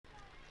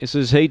This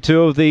is Heat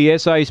 2 of the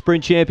SA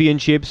Sprint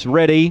Championships.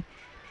 Ready.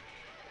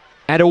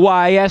 And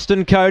away,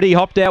 Aston Cody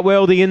hopped out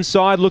well the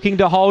inside, looking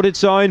to hold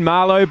its own.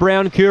 Marlowe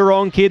Brown,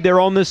 Coorong Kid, they're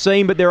on the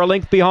scene, but they're a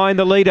length behind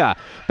the leader.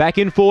 Back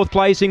in fourth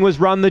placing was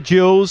Run the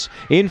Jewels.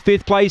 In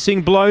fifth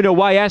placing, Blown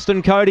Away.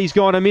 Aston Cody's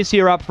gone a miss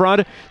here up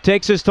front.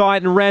 Texas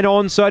Titan ran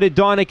on, so did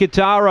Dinah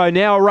Kataro.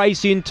 Now a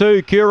race in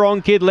two.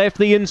 Coorong Kid left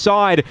the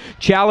inside.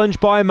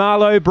 Challenged by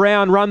Marlowe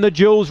Brown. Run the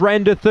Jewels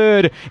ran to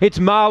third. It's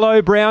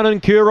Marlowe Brown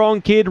and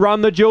Coorong Kid. Run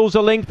the Jewels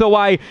a length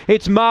away.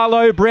 It's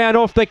Marlowe Brown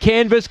off the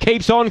canvas,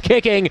 keeps on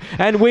kicking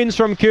and wins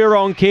from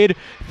Coorong Kid.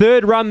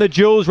 Third, Run the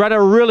Jewels, ran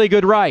a really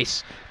good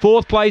race.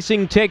 Fourth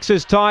placing,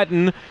 Texas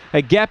Titan.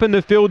 A gap in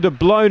the field to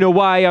Blown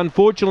Away.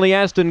 Unfortunately,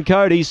 Aston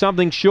Cody,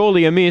 something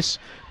surely amiss,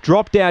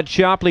 dropped out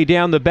sharply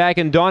down the back,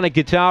 and Dinah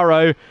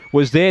Kataro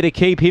was there to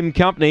keep him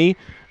company.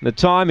 The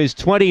time is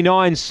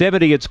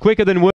 29.70. It's quicker than